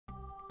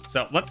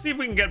So let's see if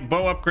we can get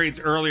bow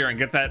upgrades earlier and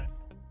get that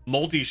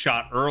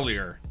multi-shot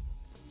earlier.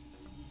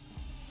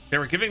 They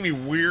were giving me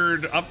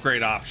weird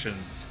upgrade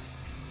options.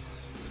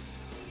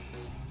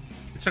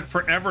 It took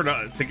forever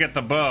to get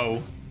the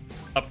bow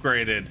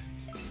upgraded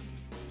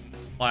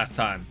last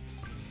time.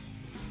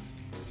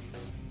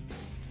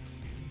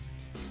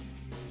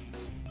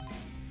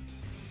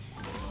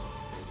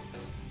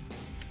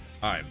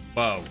 All right,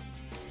 bow.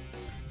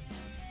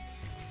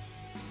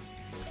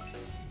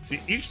 See,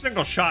 each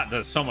single shot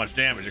does so much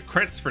damage. It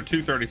crits for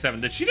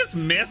 237. Did she just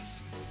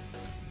miss?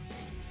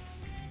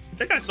 I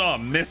think I saw a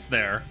miss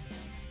there.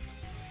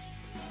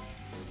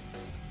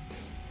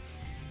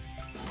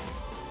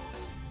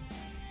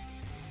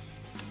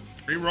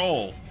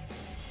 Reroll.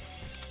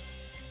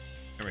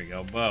 There we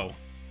go, bow.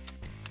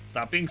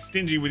 Stop being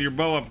stingy with your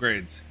bow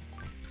upgrades.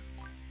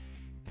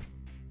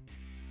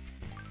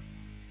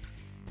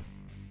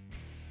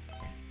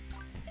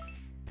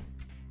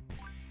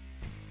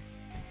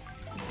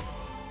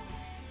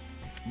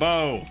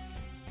 Bow.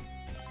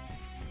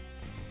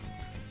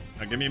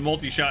 Now give me a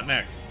multi-shot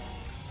next.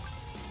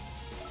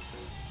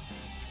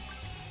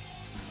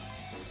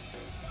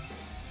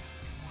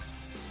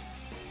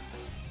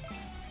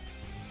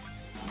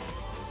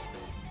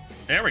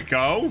 There we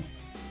go.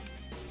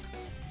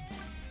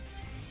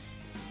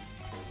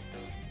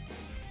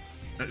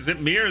 Is it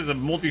me or is a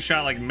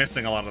multi-shot like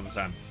missing a lot of the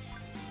time?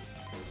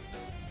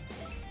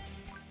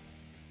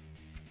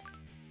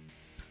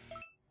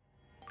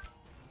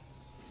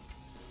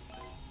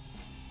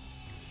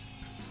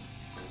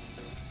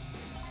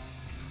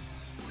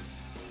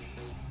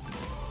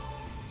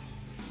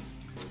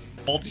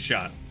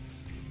 Multi-shot.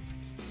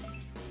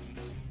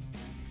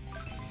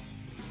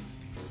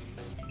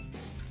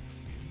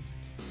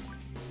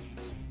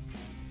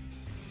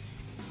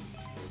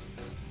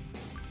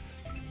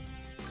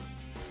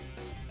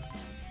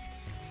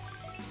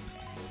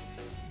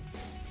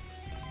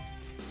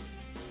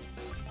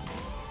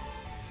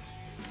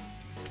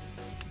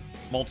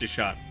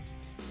 Multi-shot.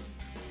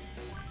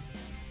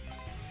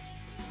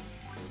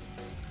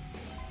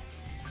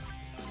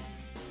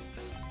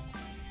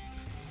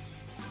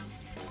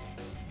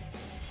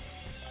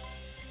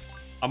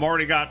 I'm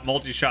already got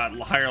multi-shot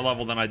higher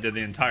level than I did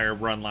the entire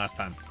run last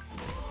time.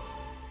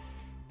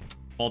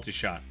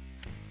 Multi-shot.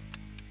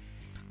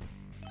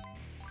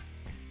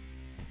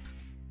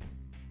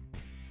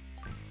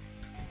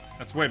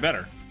 That's way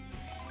better.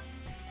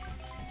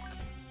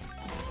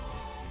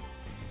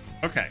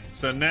 Okay,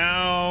 so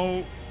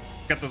now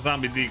get the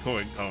zombie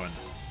decoy going.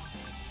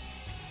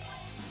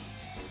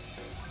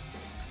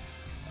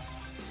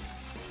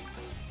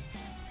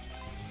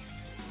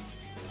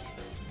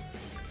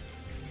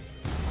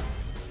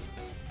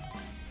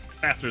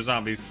 Faster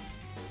zombies.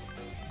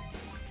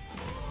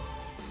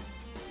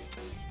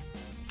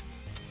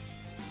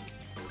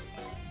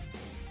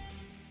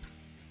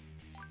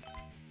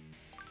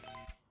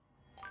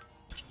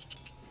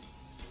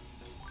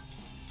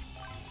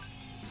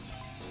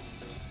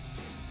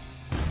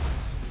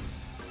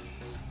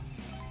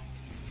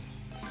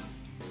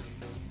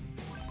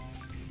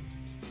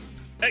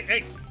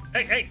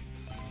 Hey.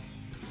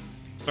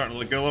 Starting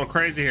to get a little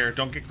crazy here.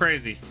 Don't get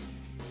crazy.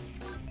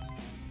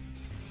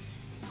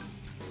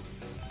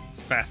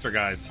 It's faster,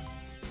 guys.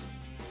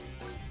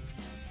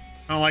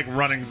 I don't like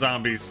running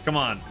zombies. Come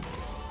on.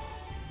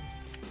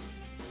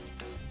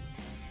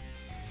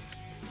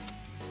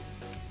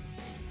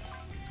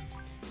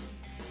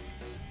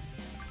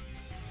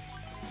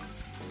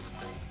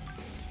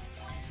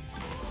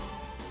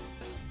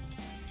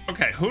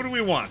 Okay, who do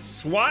we want?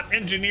 SWAT,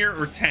 engineer,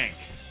 or tank?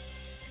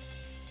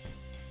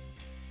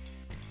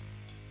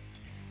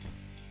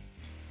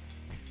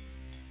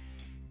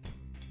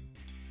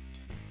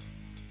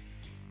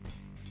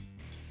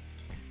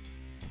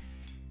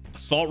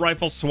 Assault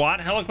rifle, SWAT,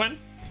 Heliquin?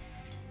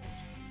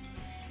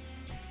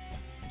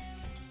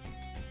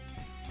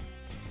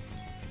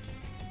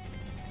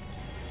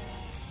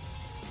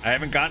 I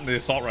haven't gotten to the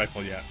assault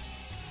rifle yet.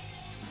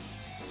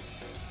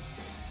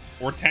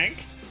 Or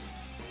tank?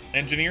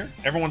 Engineer?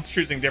 Everyone's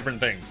choosing different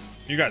things.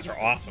 You guys are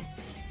awesome.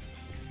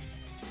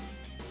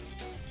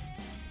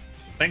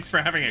 Thanks for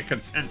having a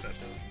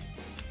consensus.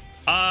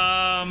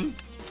 All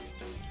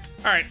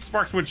right,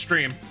 Sparkswood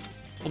stream.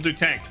 We'll do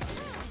tank.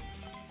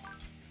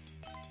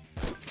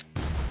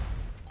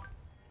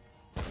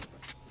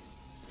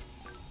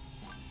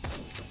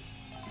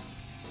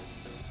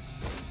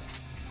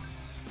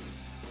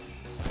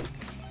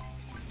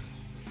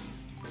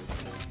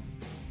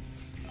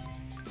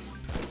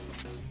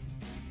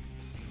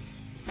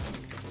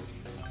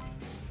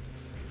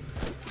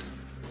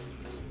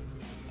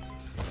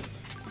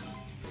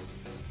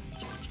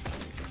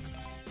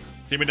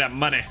 Give me that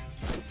money.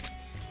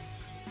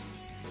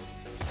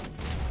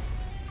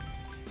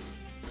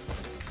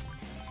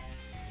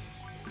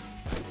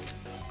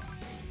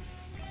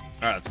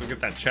 All right, let's go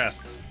get that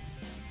chest.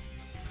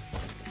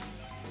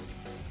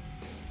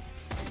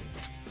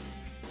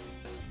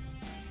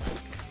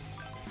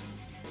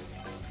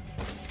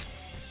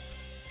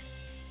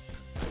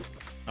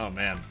 Oh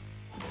man,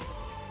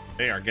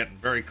 They are getting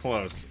very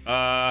close. So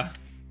I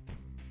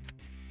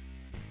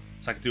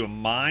could do a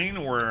mine,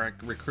 or I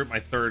could recruit my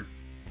third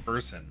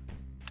person.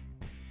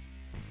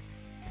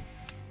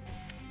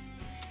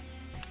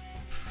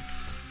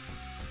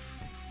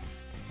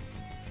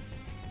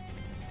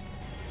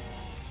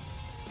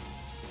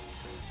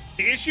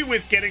 The issue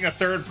with getting a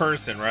third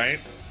person, right,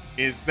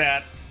 is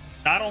that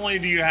not only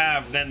do you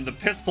have then the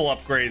pistol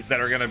upgrades that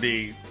are going to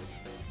be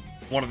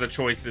one of the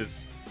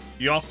choices,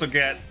 you also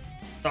get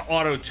the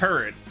auto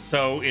turret,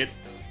 so it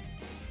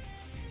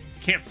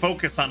can't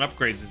focus on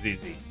upgrades as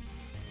easy.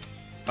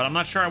 But I'm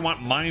not sure I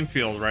want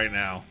minefield right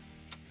now.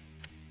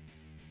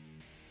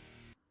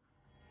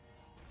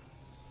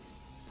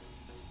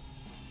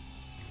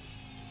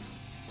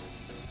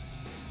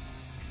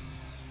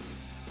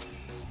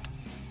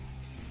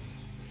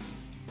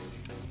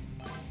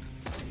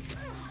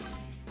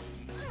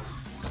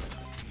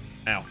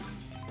 Ow.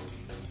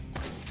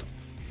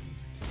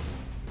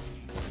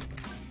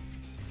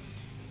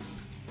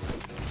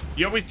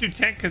 You always do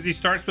tank because he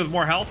starts with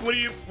more health? What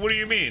do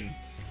you mean?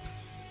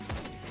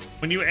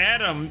 When you add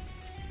him,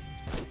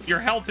 your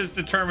health is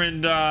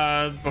determined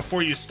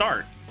before you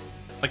start.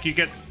 Like you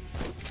get,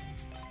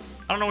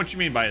 I don't know what you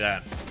mean by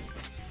that.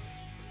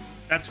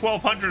 That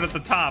 1200 at the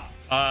top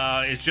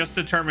is just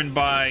determined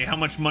by how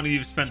much money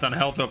you've spent on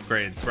health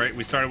upgrades, right?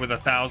 We started with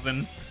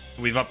 1,000,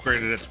 we've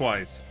upgraded it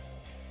twice.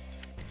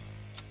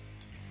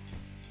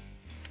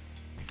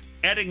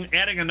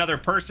 Adding another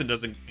person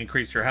doesn't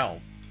increase your health.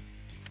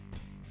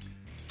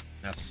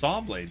 Now, saw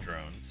blade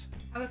drones.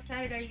 How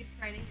excited are you to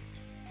try these?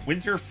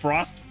 Winter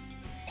frost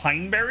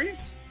pine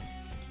berries?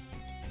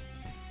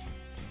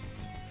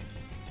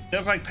 They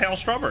look like pale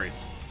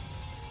strawberries.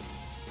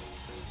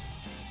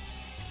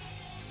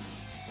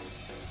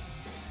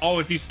 Oh,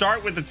 if you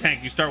start with the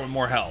tank, you start with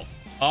more health.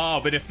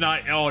 Oh, but if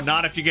not, oh,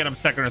 not if you get them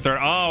second or third.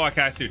 Oh,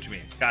 okay, I see what you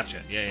mean. Gotcha.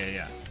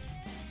 Yeah.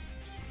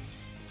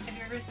 Have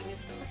you ever seen this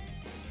before?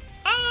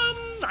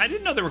 I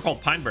didn't know they were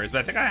called pine berries,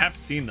 but I think I have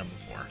seen them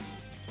before.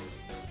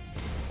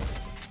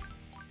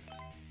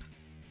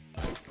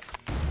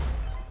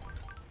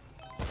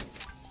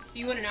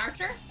 You want an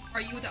archer? Or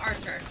are you the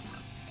archer?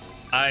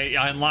 I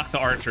unlocked the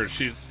archer.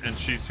 She's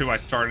who I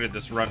started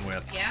this run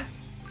with. Yeah?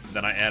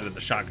 Then I added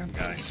the shotgun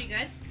guy. Is she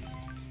good?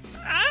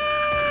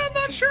 I'm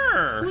not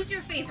sure. Who's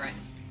your favorite?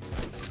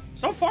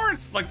 So far,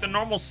 it's like the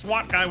normal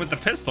SWAT guy with the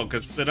pistol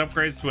because it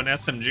upgrades to an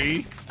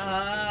SMG.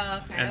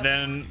 Okay. And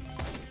then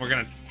we're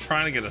gonna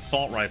try to get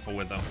assault rifle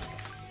with them.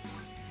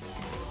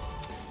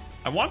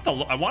 I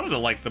wanted to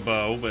like the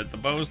bow, but the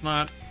bow's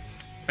not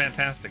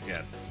fantastic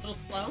yet. A little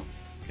slow?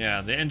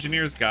 Yeah, the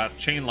engineer's got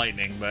chain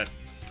lightning, but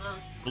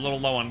it's a little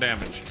low on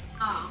damage.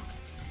 Oh.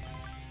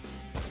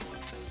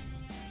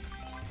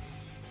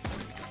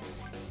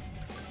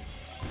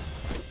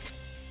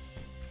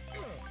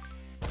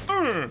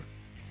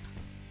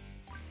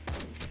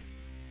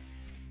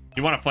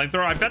 You want a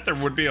flamethrower? I bet there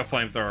would be a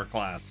flamethrower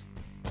class.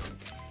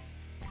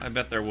 I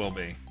bet there will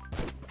be.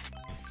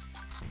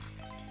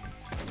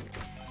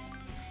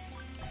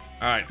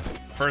 All right,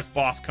 first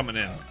boss coming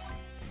in.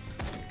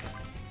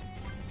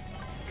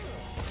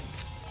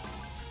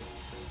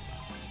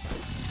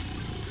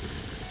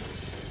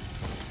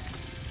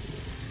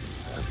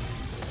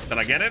 Did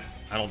I get it?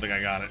 I don't think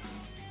I got it.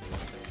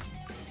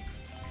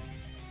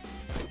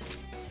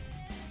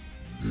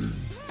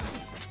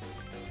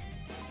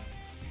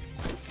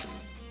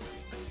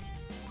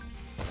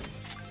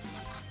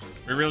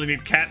 We really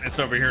need Katniss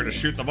over here to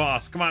shoot the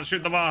boss. Come on,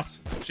 shoot the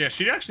boss. Yeah,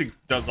 she actually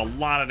does a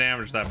lot of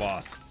damage to that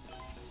boss.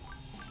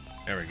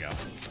 There we go.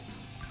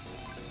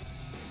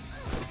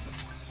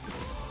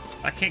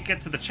 I can't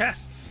get to the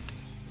chests.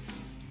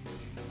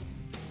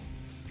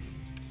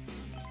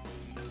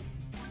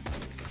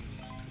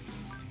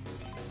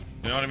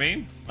 You know what I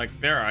mean? Like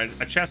there,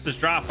 a chest is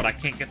dropped, but I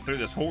can't get through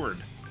this horde.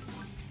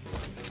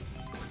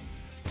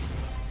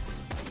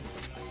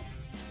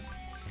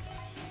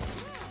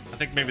 I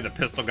think maybe the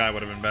pistol guy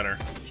would have been better.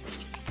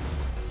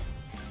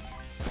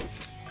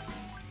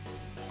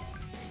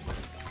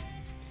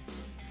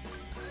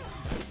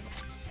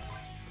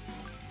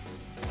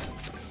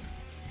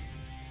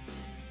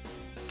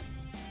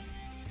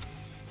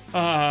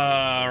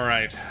 All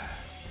right.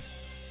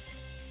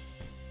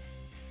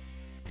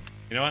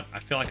 You know what? I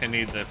feel like I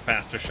need the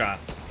faster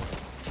shots.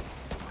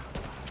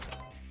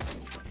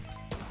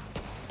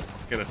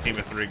 Let's get a team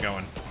of 3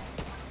 going.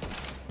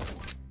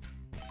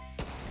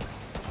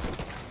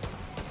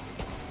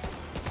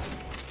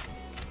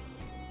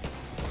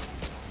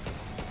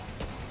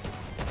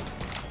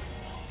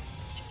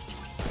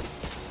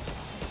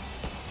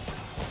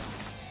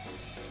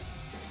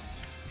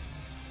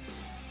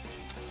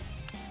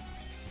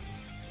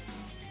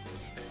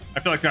 I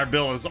feel like our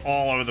bill is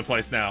all over the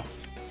place now.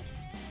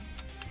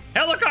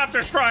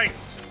 Helicopter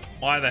strikes!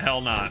 Why the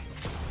hell not?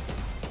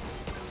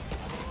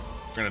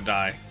 We're gonna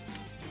die.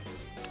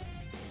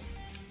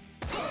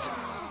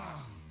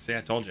 See,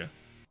 I told you.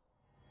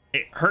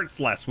 It hurts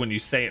less when you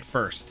say it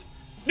first.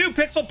 New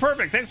Pixel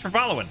Perfect, thanks for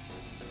following.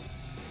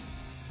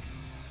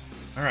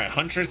 All right,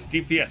 Huntress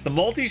DPS. The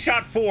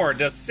multi-shot 4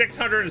 does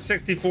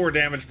 664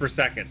 damage per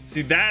second.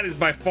 See, that is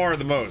by far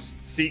the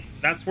most. See,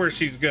 that's where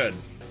she's good.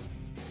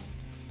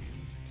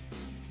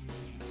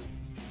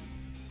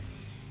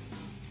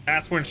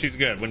 That's when she's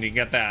good, when you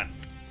get that.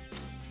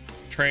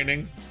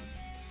 Training.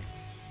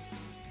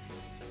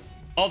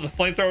 Oh, the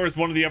flamethrower is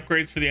one of the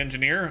upgrades for the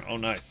engineer. Oh,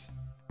 nice.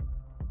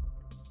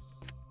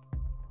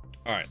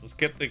 All right, let's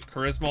get the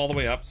charisma all the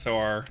way up so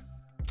our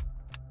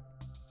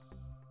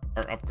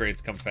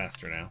upgrades come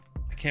faster now.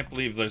 I can't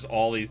believe there's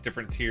all these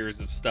different tiers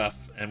of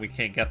stuff and we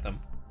can't get them.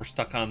 We're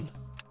stuck on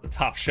the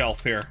top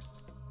shelf here.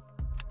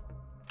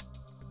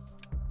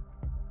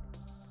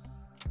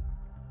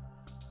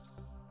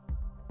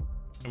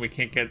 And we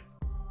can't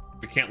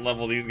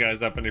level these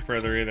guys up any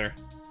further either.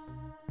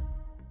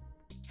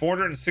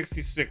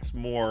 466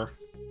 more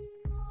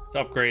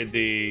to upgrade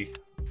the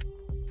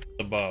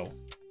bow.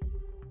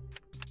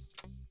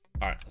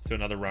 All right, let's do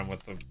another run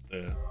with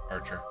the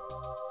archer.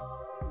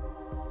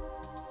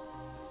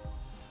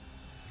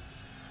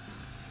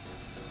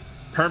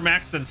 Her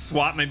max then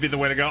SWAT may be the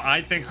way to go.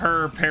 I think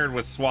her paired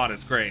with SWAT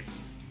is great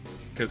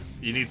because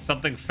you need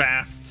something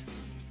fast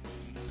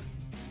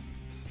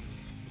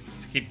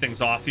to keep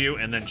things off you,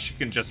 and then she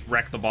can just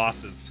wreck the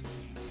bosses.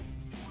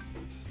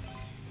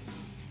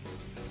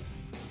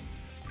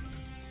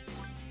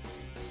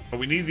 But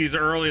we need these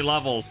early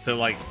levels to,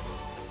 like...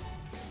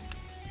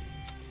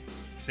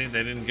 See,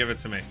 they didn't give it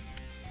to me.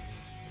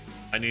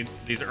 I need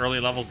these early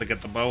levels to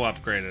get the bow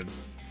upgraded.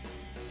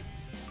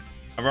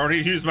 I've already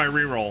used my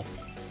reroll.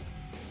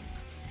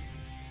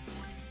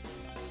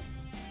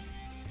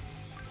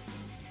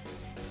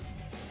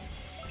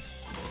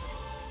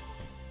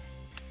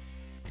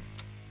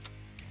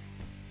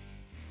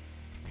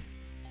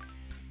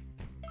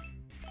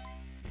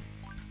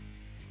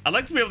 I'd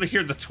like to be able to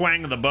hear the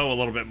twang of the bow a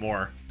little bit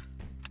more.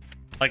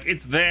 Like,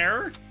 it's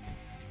there.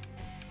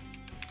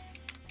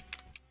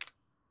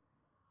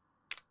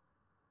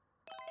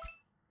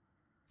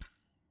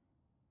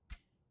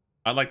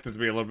 I'd like it to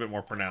be a little bit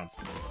more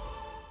pronounced.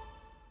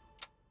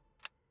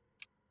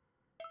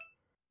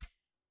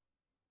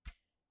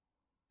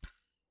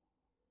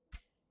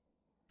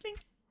 Blink,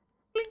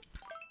 blink,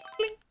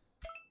 blink,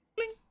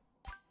 blink.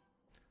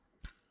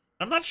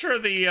 I'm not sure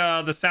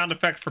the sound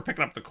effect for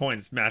picking up the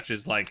coins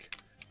matches like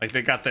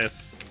they got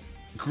this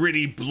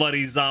gritty,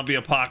 bloody zombie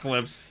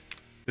apocalypse,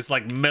 this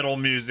like metal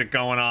music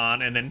going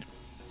on, and then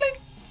blink,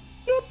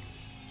 bloop,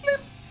 blip.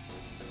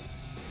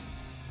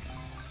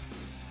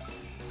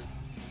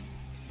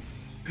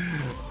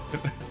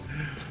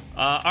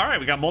 All right,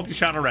 we got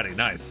multi-shot already.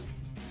 Nice.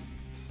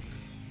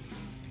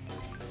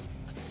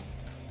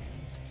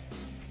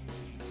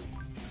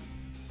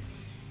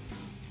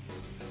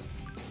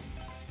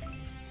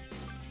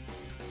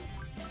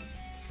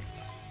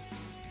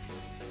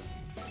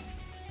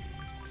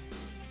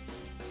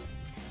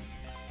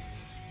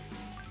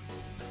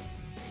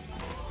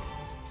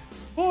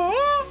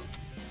 Oh!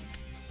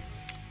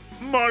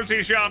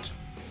 Multi-shot.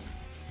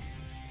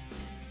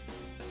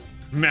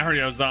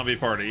 Mario Zombie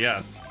Party,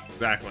 yes,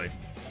 exactly.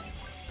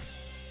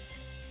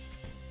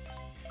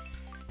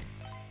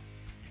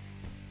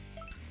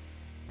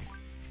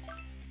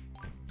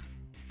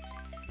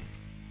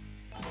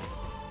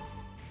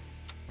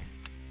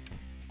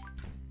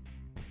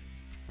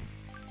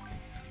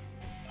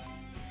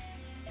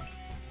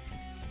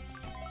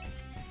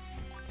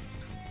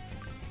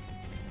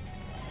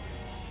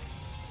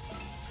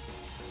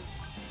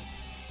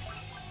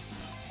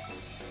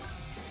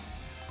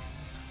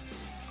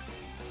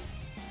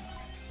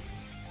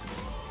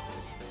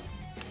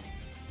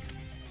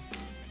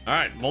 All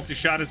right,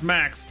 multi-shot is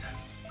maxed.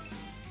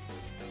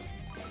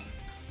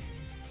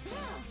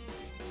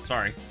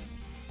 Sorry.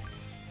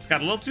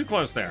 Got a little too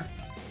close there.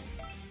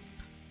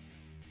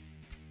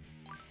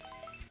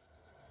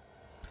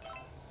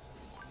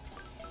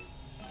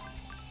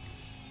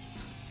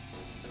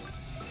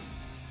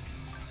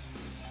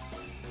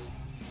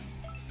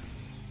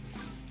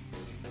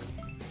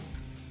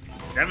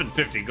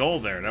 $750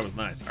 gold there. That was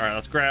nice. All right,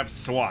 let's grab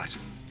SWAT.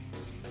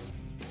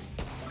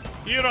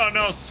 You don't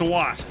know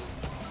SWAT.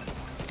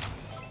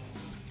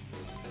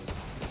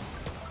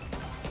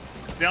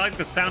 See, I like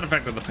the sound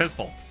effect of the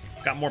pistol.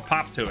 It's got more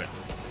pop to it.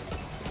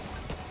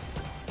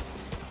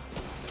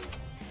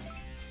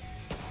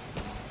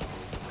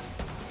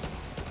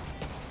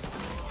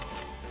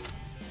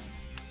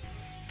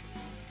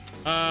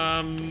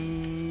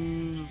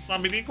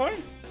 Zombie decoy?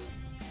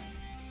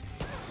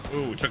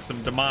 Ooh, took some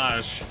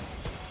damage.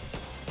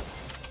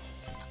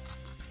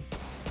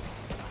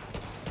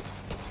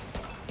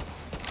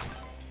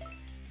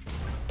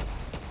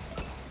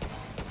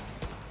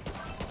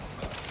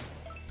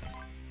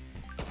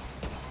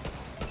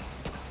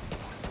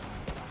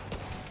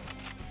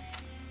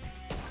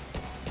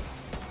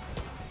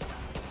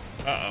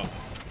 Uh-oh.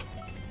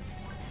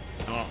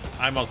 Oh,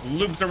 I almost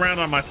looped around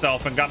on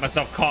myself and got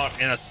myself caught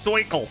in a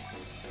circle.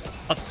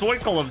 A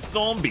circle of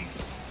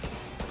zombies.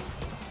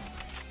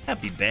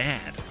 That'd be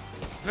bad.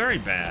 Very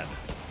bad.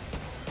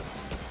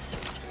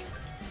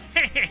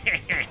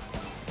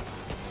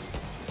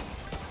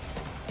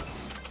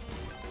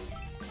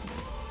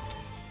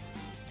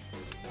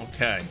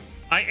 Okay.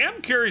 I am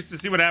curious to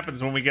see what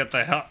happens when we get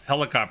the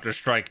helicopter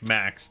strike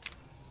maxed.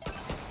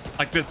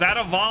 Like, does that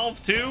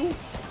evolve too?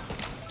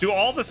 Do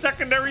all the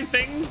secondary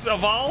things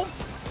evolve?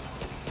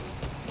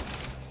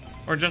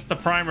 Or just the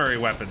primary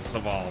weapons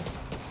evolve?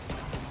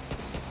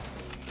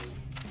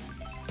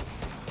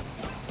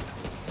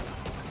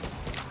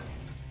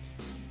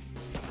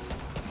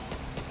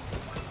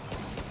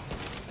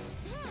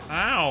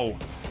 Ow.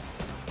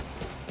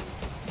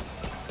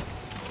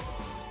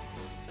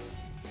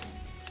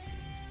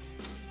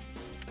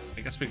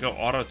 I guess we go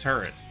auto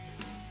turret.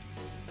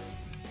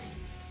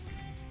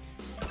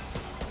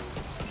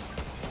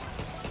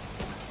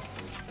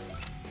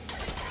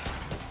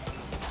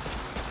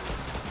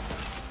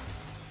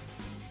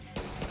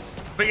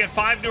 If we get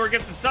 5 newer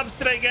gifted subs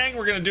today, gang,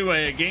 we're going to do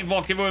a Game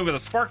Vault giveaway with a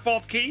Spark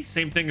Vault key.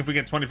 Same thing if we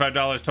get $25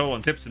 total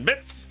in tips and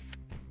bits.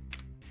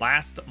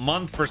 Last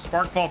month for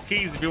Spark Vault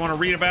keys. If you want to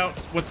read about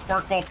what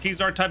Spark Vault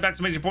keys are, type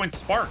exclamation point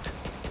Spark.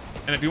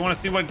 And if you want to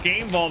see what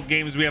Game Vault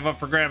games we have up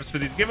for grabs for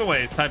these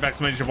giveaways, type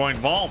exclamation point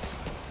Vault.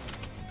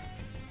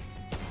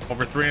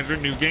 Over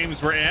 300 new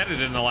games were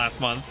added in the last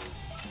month.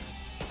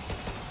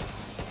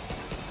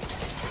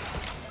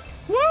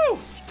 Woo!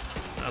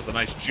 That was a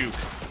nice juke.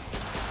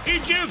 He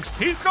jukes,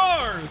 he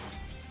scores!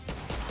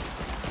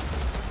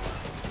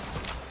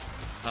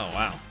 Oh,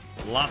 wow.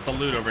 Lots of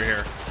loot over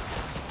here.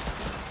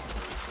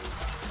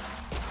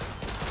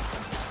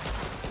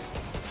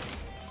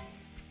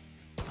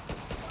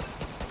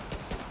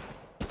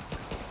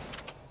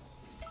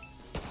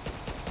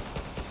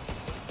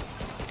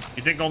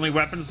 You think only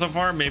weapons so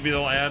far? Maybe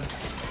they'll add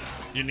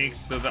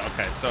uniques to the...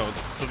 Okay, so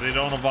they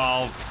don't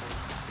evolve.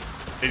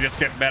 They just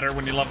get better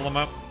when you level them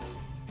up?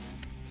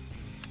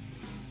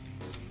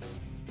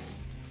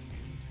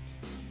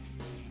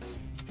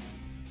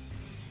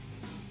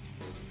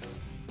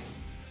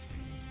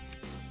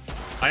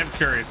 I am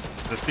curious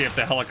to see if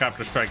the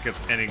helicopter strike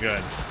gets any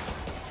good.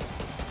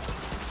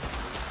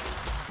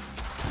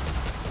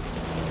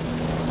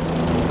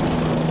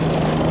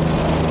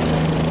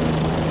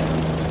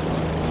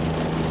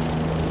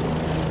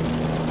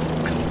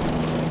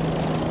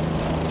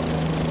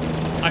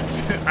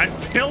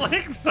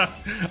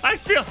 I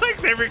feel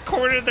like they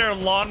recorded their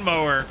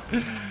lawnmower.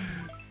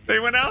 They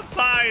went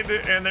outside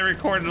and they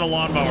recorded a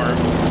lawnmower.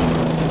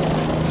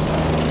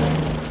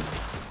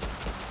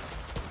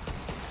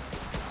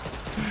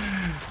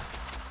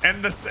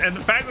 And the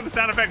fact that the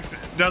sound effect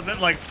doesn't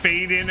like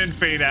fade in and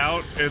fade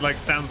out, it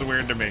like sounds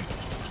weird to me.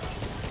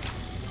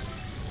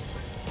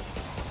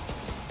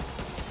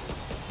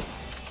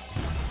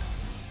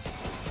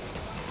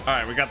 All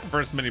right, we got the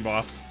first mini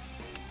boss.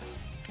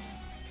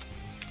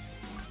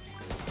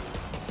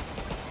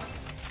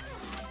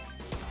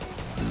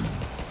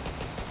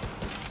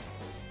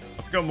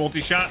 Let's go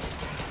multi-shot.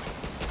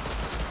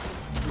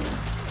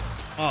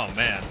 Oh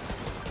man.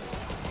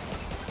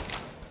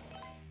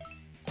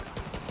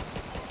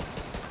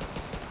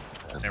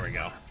 There we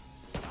go.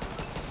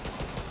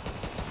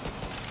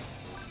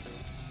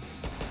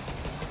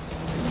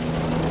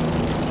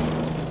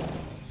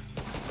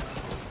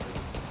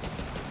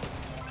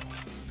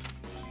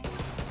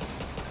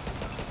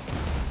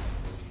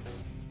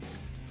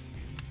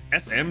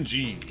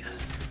 SMG.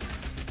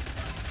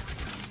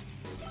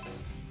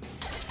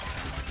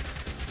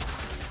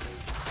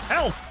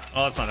 Health.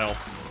 Oh, that's not health.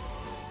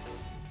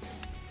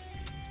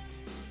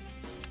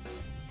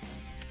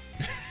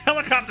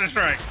 Helicopter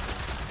strike.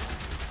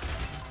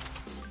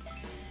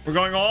 We're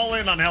going all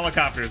in on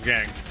helicopters,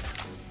 gang.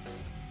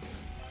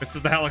 This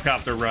is the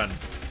helicopter run.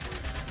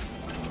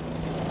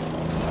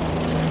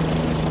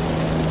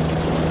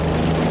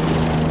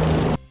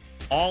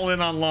 All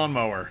in on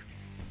lawnmower.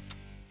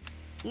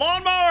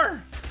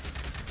 Lawnmower!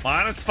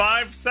 Minus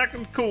 5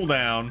 seconds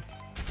cooldown.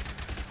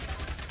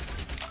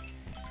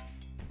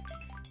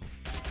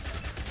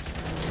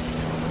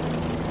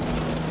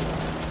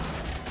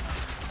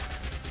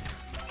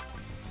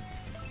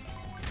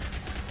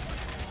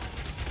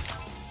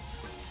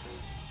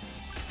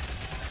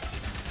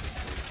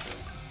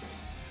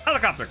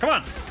 Helicopter, come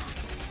on.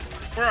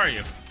 Where are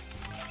you?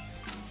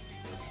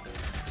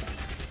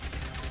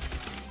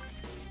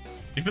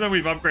 Even though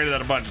we've upgraded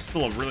that a bunch, it's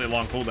still a really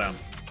long cooldown.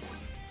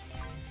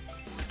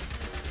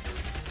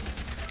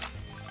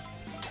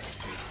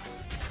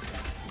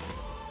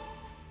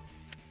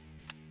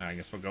 I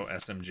guess we'll go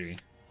SMG.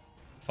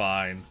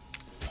 Fine.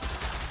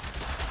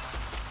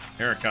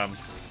 Here it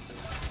comes.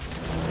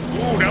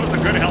 Ooh, that was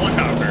a good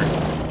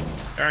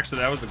helicopter. Actually,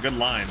 that was a good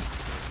line.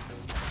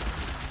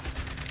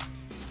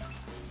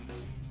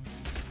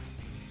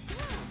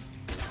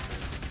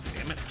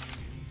 Damn it.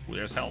 Ooh,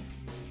 there's help.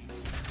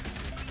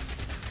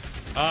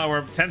 Oh,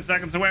 we're 10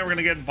 seconds away. We're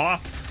gonna get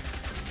boss.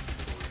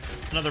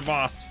 Another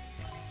boss.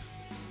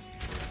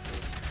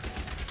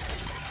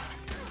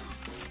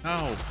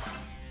 Oh.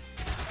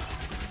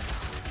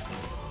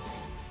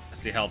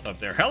 I see health up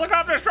there.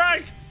 Helicopter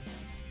strike!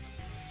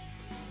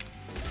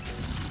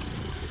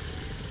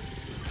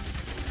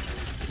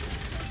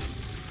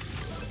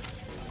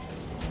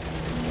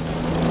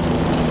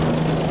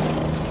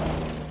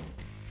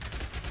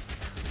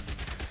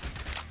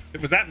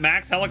 Was that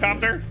Max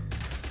helicopter?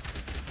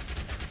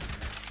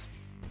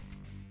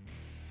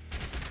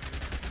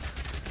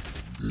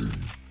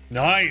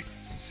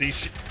 Nice. See,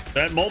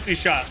 that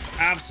multi-shot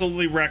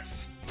absolutely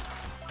wrecks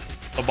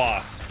the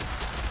boss.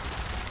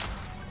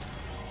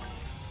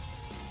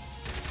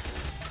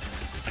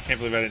 I can't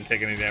believe I didn't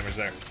take any damage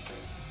there.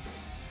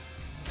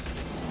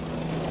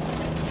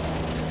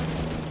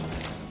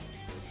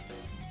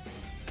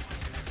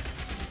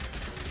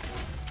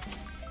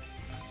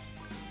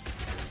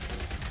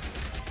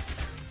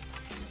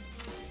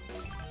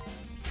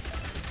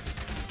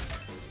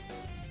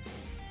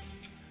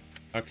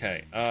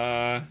 Okay,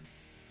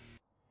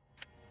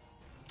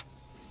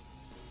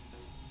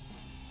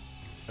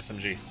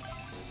 SMG.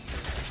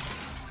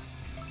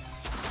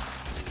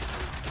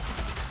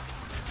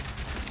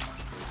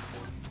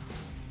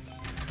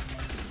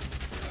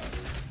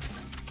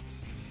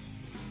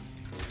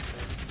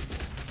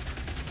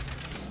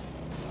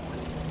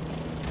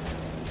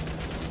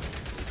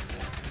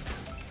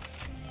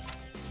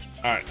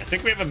 All right, I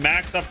think we have a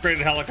max upgraded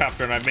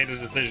helicopter, and I've made a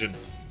decision.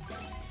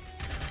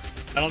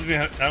 I don't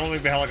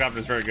think the helicopter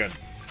is very good.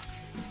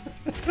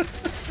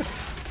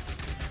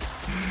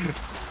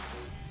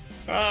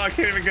 Oh, I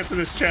can't even get to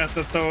this chest.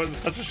 That's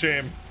such a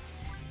shame.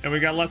 And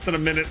we got less than a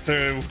minute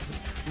to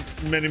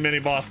many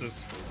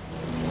bosses.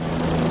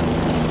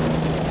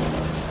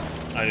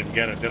 I didn't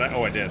get it, did I?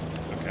 Oh, I did.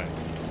 Okay.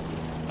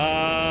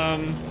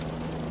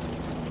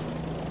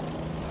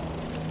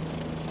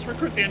 Let's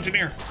recruit the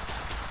engineer.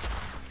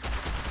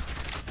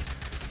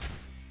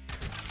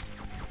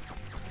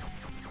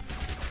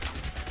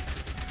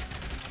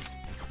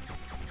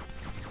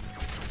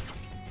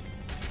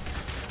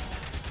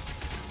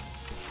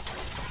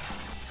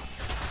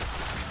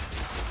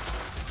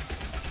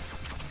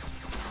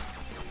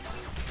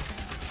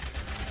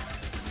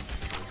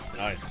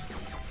 Nice.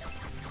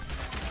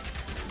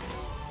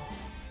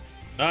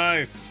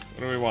 Nice. What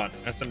do we want?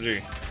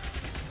 SMG.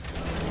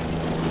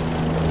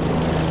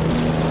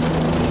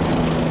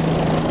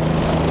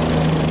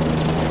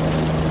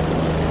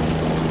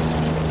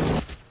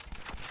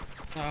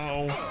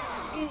 Oh.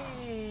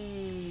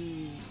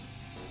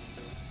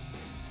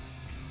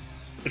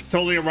 It's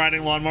totally a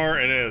riding lawnmower.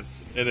 It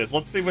is. It is.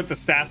 Let's see what the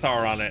stats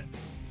are on it.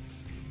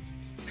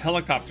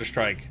 Helicopter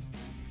strike.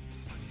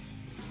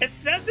 It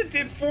says it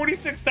did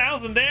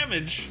 46,000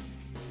 damage.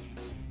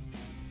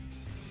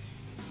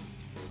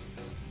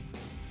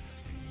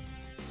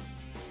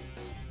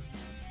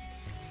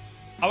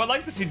 I would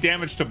like to see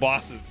damage to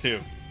bosses too.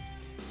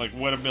 Like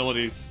what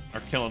abilities are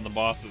killing the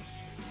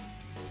bosses.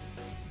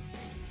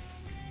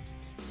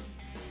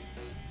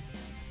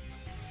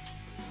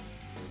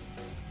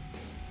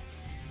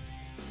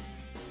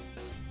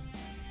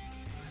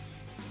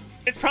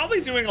 It's probably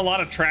doing a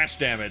lot of trash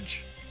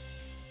damage.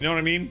 You know what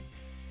I mean?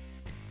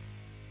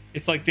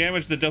 It's like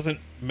damage that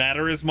doesn't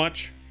matter as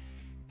much.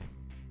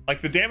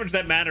 Like the damage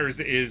that matters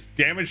is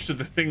damage to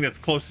the thing that's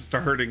closest to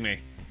hurting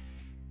me.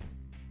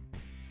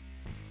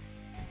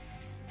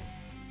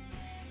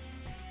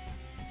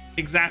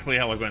 Exactly,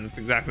 Eloquent. That's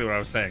exactly what I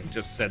was saying.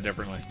 Just said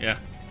differently. Yeah.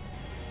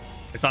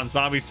 It's on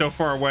zombies so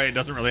far away, it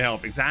doesn't really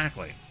help.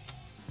 Exactly.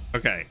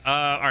 Okay.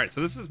 All right.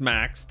 So this is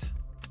maxed.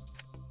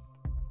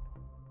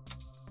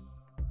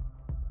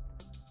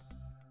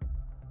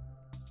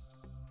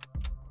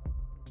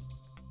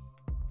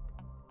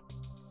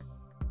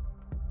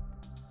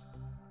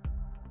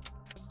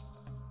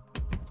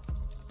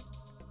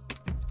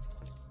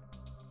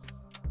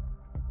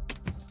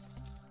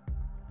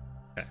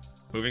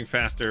 Moving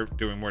faster,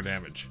 doing more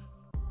damage.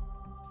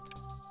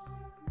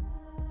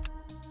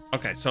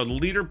 Okay, so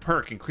leader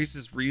perk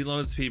increases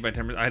reload speed by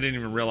 10%. I didn't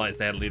even realize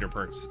they had leader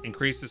perks.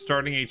 Increases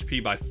starting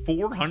HP by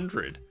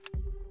 400.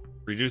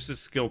 Reduces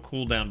skill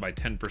cooldown by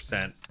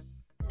 10%.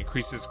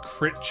 Increases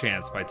crit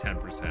chance by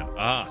 10%.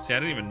 Ah, see, I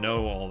didn't even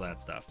know all that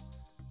stuff.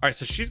 All right,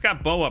 so she's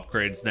got bow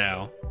upgrades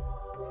now.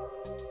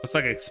 Looks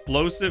like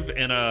explosive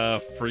and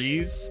a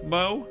freeze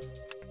bow.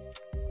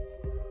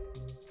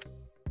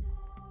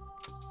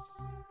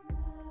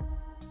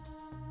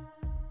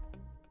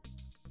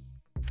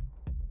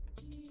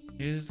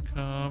 Is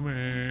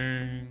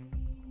coming.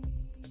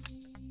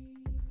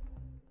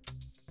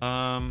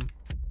 I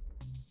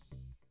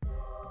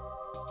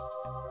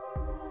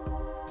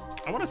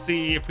want to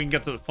see if we can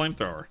get to the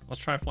flamethrower.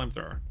 Let's try a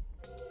flamethrower.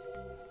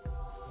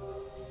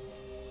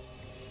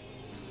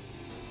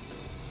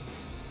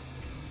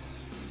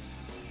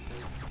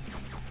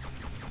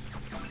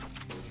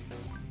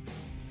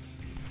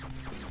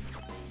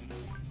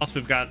 Plus,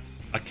 we've got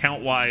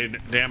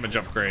account-wide damage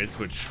upgrades,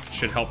 which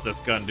should help this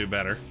gun do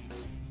better.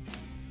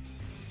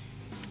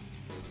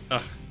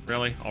 Ugh,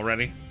 really?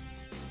 Already?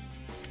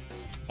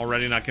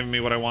 Already not giving me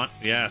what I want?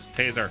 Yes,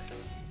 taser.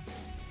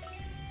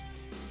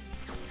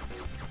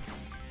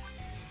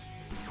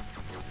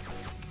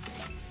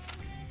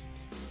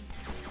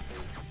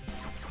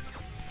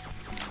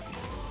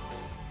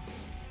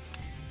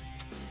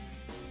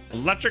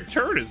 Electric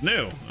turret is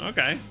new.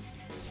 Okay.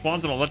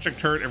 Spawns an electric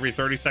turret every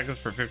 30 seconds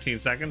for 15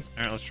 seconds.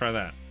 All right, let's try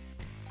that.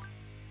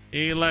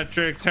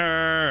 Electric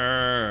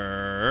turret.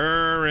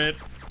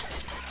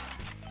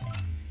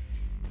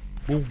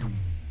 Boom.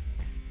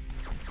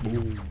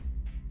 Boom.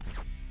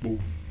 Boom.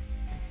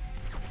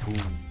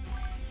 Boom.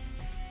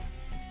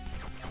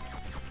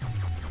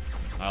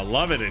 I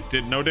love it. It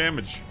did no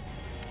damage.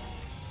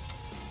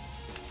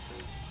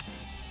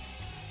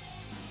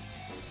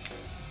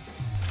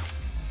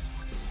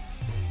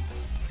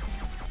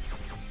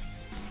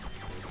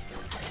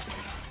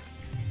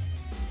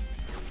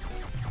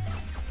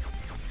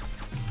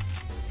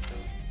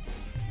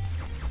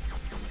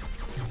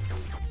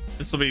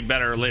 This will be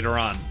better later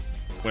on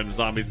when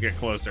zombies get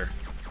closer.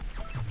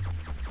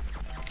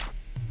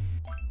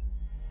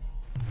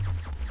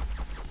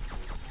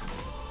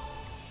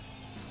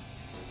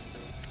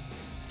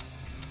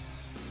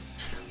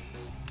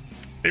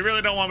 They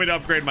really don't want me to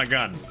upgrade my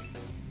gun.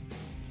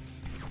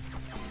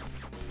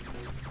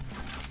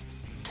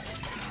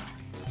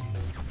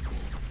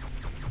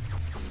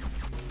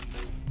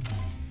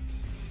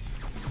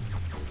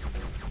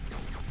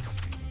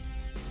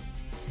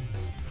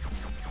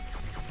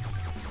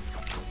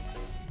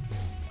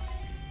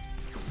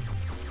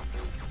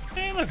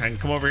 Hey, look, I can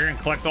come over here and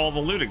collect all the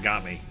loot it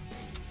got me.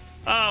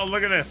 Oh,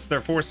 look at this. They're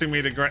forcing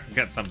me to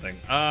get something.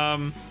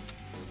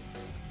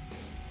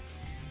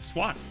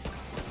 SWAT.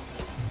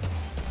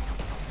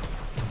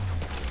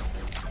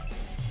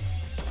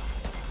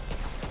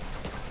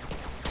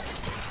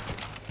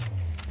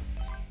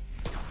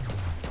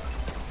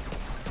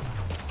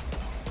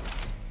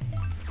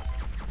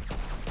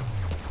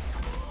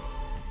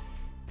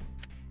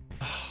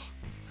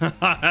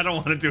 I don't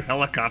want to do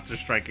helicopter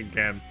strike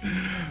again.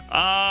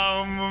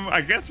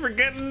 I guess we're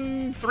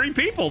getting 3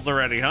 peoples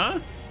already, huh?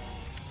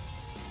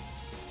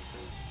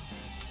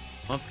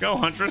 Let's go,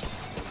 Huntress.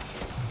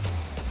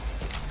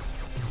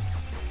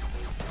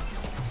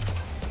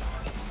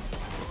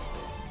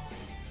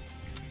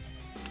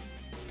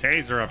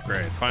 Taser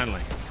upgrade,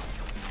 finally.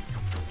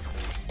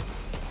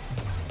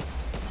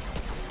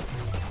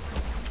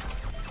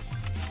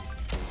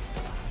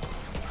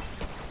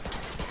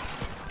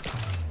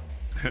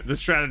 The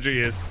strategy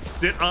is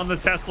sit on the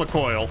Tesla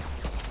coil.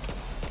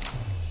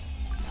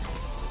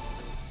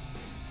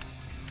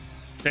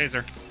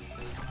 Taser.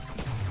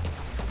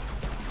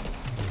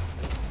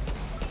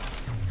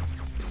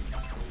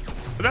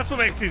 But that's what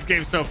makes these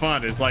games so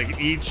fun, is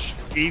like each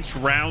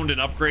round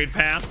and upgrade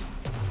path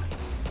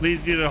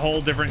leads you to a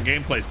whole different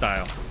gameplay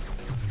style.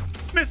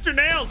 Mr.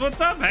 Nails, what's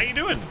up? How you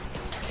doing?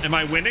 Am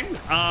I winning?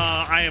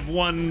 I've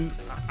won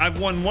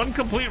 1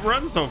 complete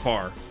run so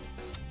far.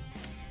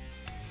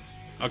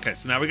 Okay,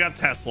 so now we got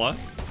Tesla.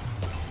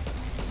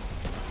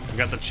 We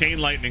got the chain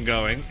lightning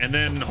going, and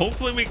then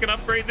hopefully we can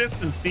upgrade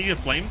this and see a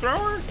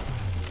flamethrower?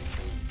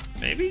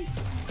 Maybe?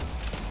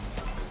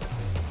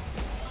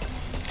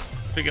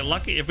 If we get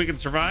lucky, if we can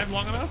survive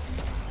long enough?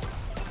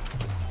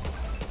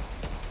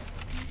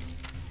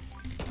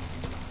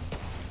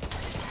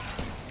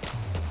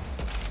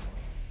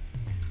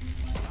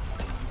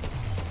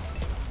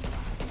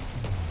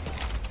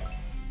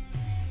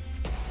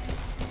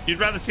 You'd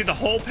rather see the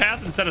whole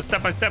path instead of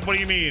step by step? What do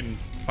you mean,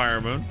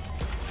 Fire Moon?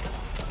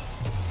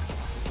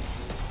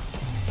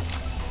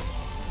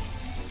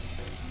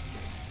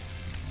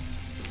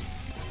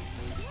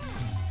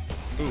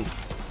 Ooh.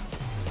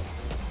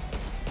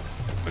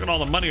 Look at all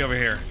the money over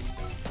here.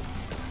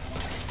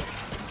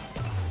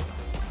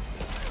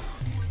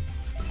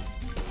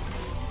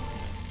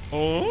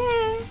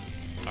 Oh.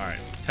 All right,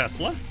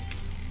 Tesla.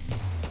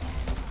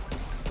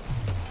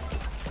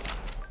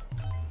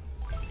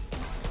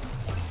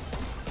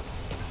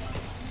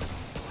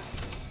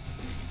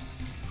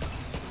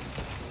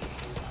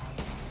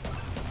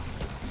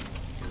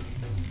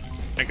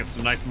 Making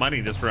some nice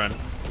money this run.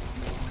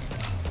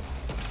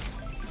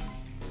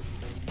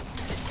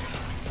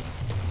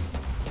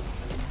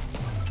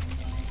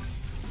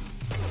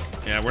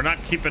 Yeah, we're not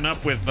keeping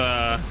up with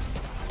the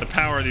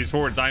power of these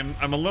hordes. I'm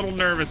a little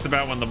nervous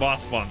about when the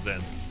boss spawns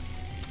in.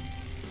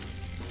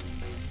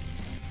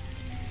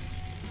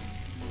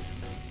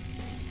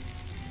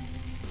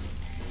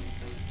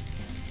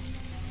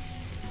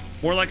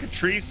 More like a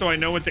tree, so I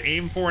know what to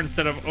aim for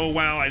instead of, oh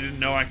wow, I didn't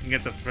know I can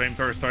get the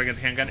flamethrower starting at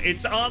the handgun.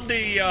 It's on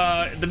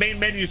the main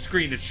menu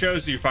screen. It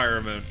shows you,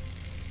 Fire Moon.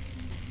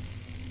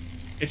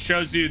 It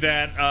shows you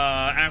that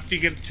after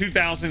you get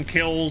 2,000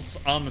 kills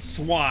on the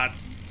SWAT,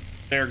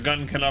 their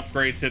gun can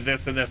upgrade to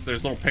this and this.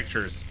 There's little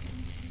pictures.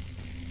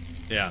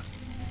 Yeah.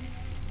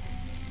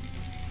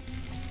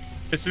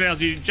 Mr. Nails,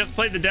 you just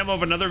played the demo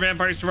of another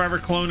Vampire Survivor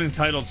clone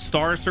entitled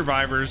Star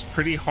Survivors.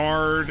 Pretty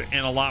hard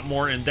and a lot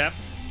more in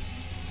depth.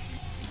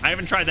 I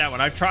haven't tried that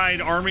one. I've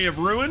tried Army of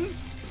Ruin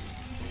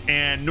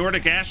and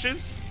Nordic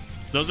Ashes.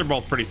 Those are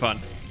both pretty fun.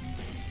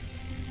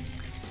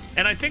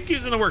 And I think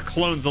using the word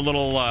clone's a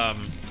little,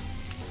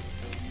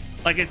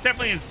 like, it's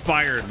definitely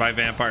inspired by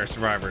Vampire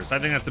Survivors. I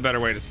think that's a better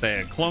way to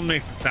say it. Clone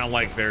makes it sound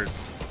like they're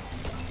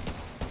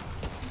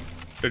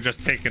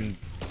just taking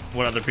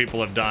what other people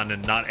have done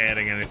and not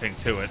adding anything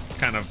to it. It's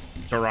kind of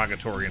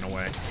derogatory in a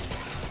way.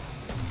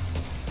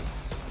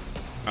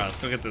 All right, let's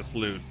go get this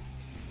loot.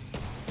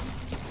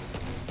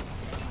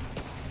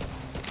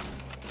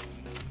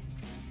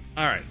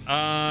 All right,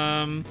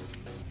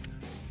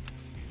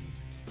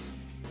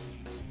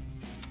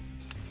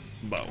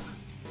 bow.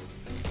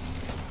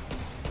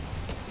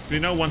 We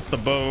know once the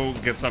bow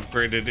gets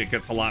upgraded, it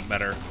gets a lot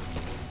better.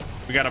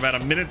 We got about a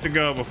minute to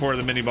go before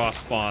the mini boss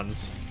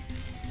spawns.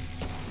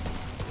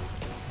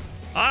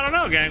 I don't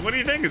know, gang. What do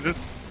you think? Is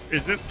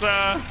this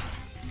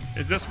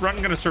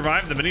run gonna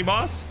survive the mini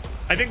boss?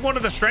 I think one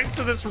of the strengths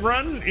of this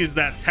run is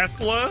that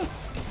Tesla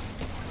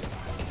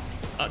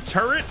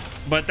turret,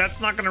 but that's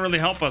not gonna really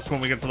help us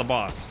when we get to the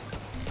boss.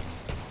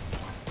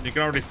 You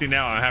can already see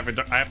now I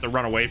have to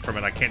run away from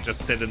it. I can't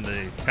just sit in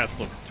the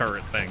Tesla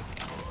turret thing.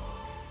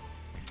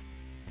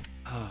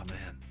 Oh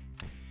man.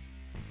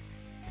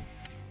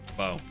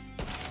 Bow.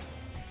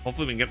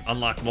 Hopefully we can get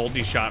unlock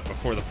multi-shot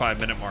before the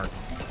 5-minute mark.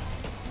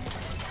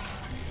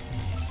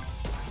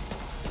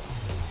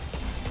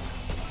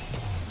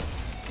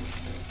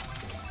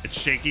 It's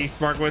shaky,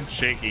 Sparkwood.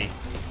 Shaky.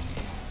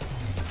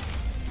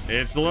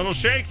 It's a little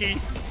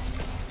shaky.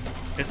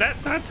 Is that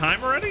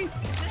time already?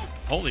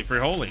 Holy free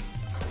holy.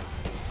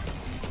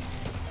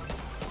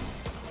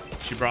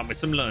 She brought me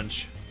some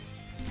lunch.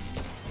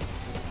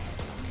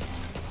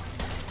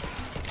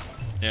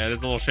 Yeah, it is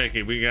a little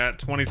shaky. We got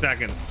 20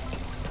 seconds.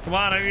 Come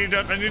on, I need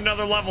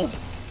another level.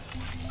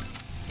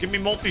 Give me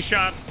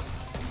multi-shot.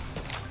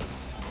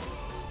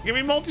 Give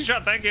me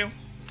multi-shot, thank you.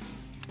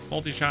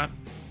 Multi-shot.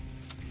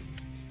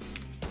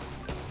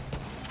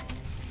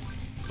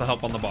 This will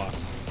help on the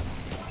boss.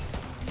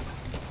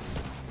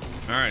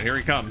 All right, here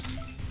he comes.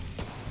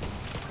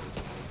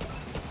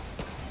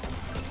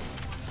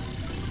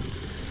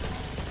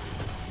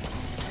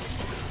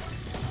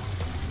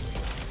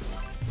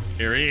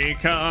 Here he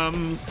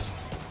comes.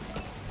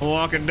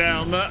 Walking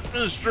down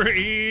the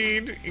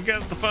street. He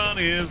got the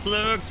funniest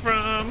looks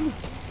from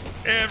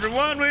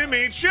everyone we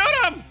meet. Shoot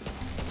him!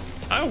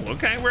 Oh,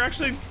 okay. We're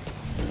actually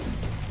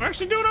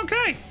doing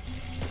okay.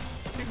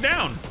 He's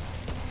down.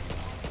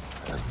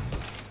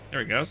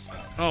 There he goes.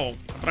 Oh,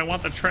 but I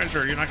want the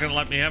treasure. You're not gonna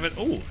let me have it?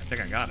 Oh, I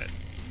think I got it.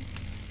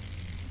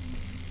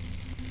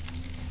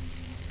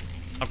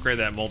 Upgrade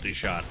that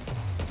multi-shot.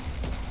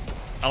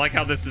 I like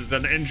how this is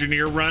an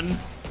engineer run.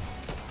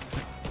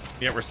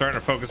 Yeah, we're starting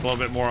to focus a little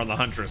bit more on the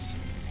Huntress.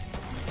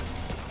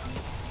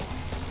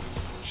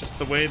 It's just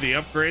the way the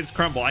upgrades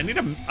crumble. I need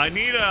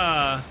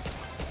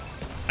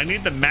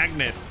the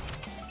magnet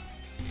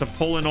to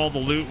pull in all the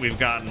loot we've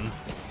gotten.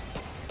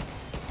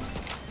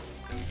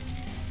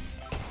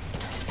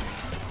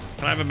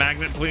 Can I have a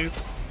magnet,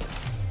 please?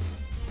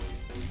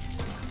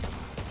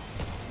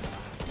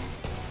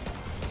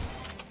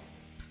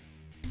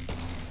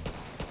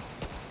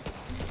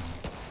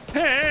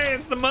 Hey,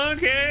 it's the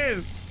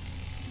monkeys!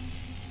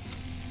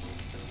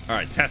 All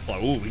right, Tesla.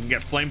 Ooh, we can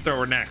get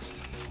flamethrower next.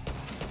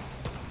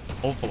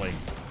 Hopefully.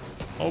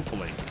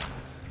 Hopefully.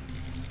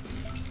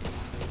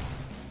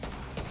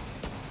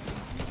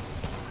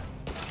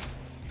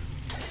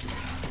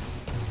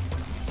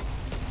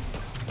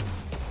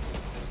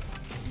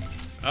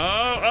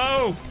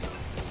 Oh!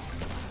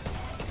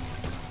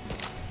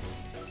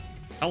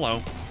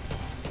 Hello.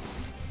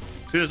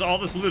 See, there's all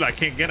this loot I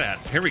can't get at.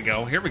 Here we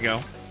go. Here we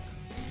go.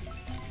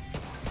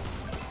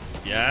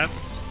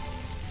 Yes.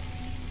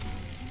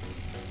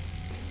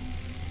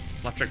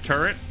 Electric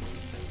turret.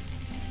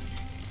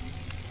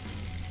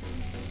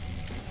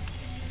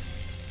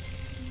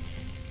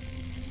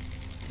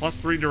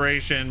 +3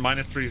 duration,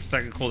 -3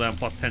 second cooldown,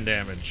 +10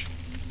 damage.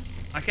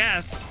 I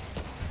guess.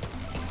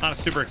 Not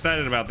super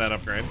excited about that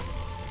upgrade.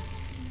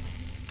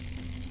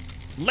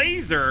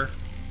 Laser.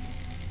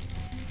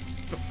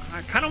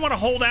 I kind of want to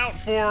hold out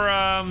for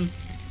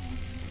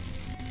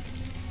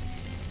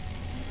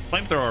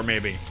flamethrower,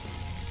 maybe.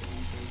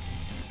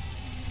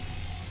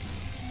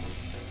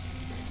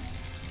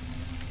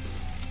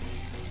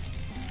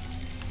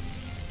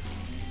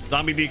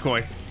 Zombie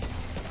decoy.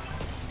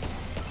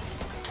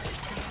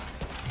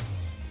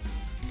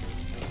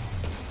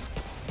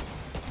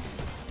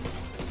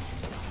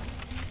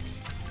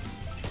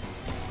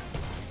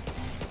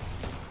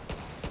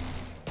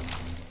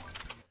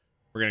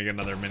 We're gonna get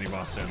another mini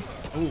boss soon.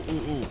 Ooh,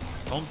 ooh, ooh.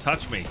 Don't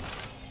touch me.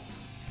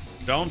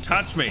 Don't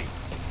touch me.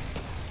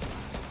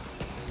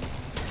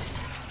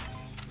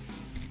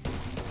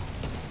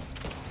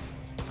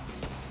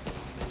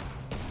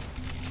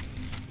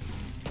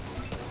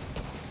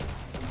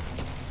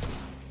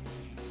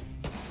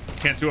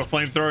 Can't do a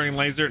flamethrowing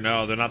laser?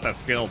 No, they're not that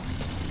skilled.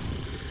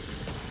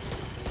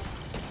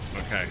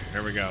 Okay,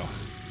 here we go.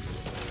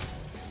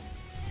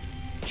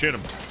 Shoot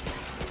him.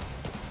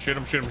 Shoot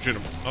him, shoot him, shoot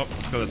him. Oh,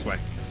 let's go this way.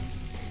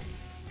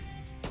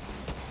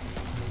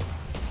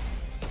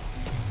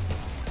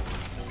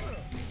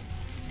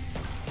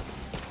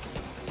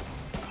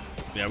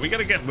 Yeah, we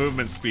gotta get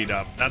movement speed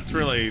up. That's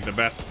really the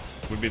best,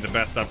 would be the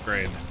best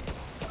upgrade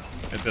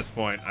at this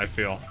point, I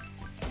feel.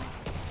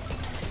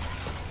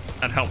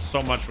 That helps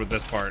so much with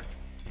this part.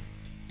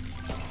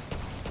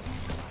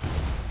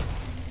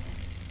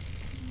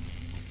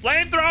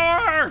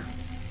 Flamethrower!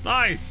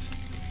 Nice.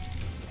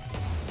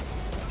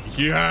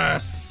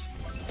 Yes.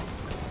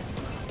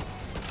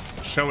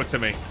 Show it to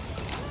me.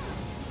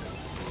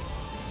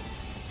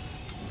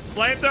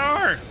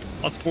 Flamethrower!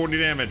 +40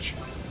 damage.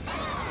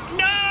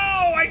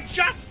 No! I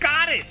just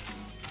got it.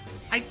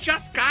 I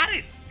just got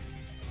it.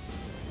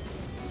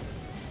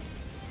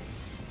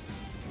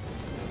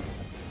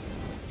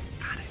 Just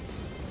got it.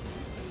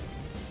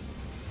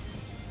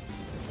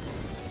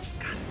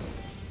 Just got it.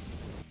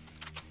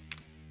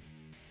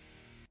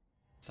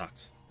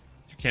 Sucks.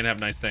 You can't have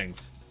nice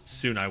things.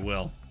 Soon I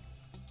will.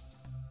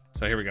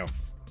 So here we go.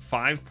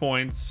 5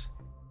 points.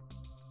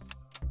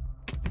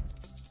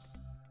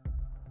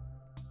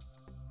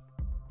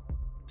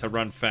 To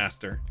run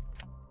faster.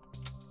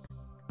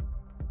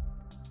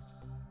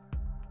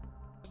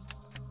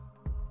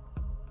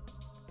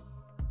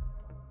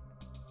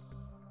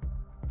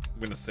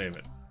 I'm gonna save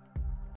it.